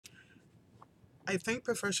I think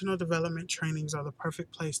professional development trainings are the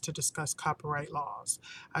perfect place to discuss copyright laws.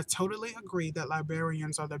 I totally agree that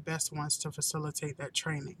librarians are the best ones to facilitate that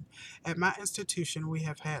training. At my institution, we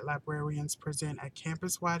have had librarians present at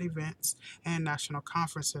campus wide events and national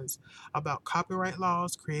conferences about copyright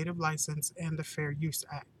laws, creative license, and the Fair Use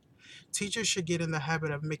Act. Teachers should get in the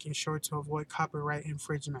habit of making sure to avoid copyright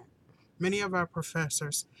infringement. Many of our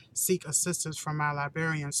professors seek assistance from our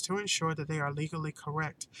librarians to ensure that they are legally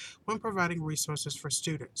correct when providing resources for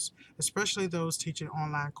students, especially those teaching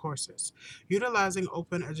online courses. Utilizing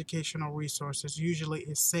open educational resources usually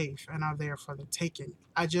is safe and are there for the taking.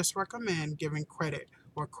 I just recommend giving credit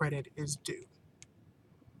where credit is due.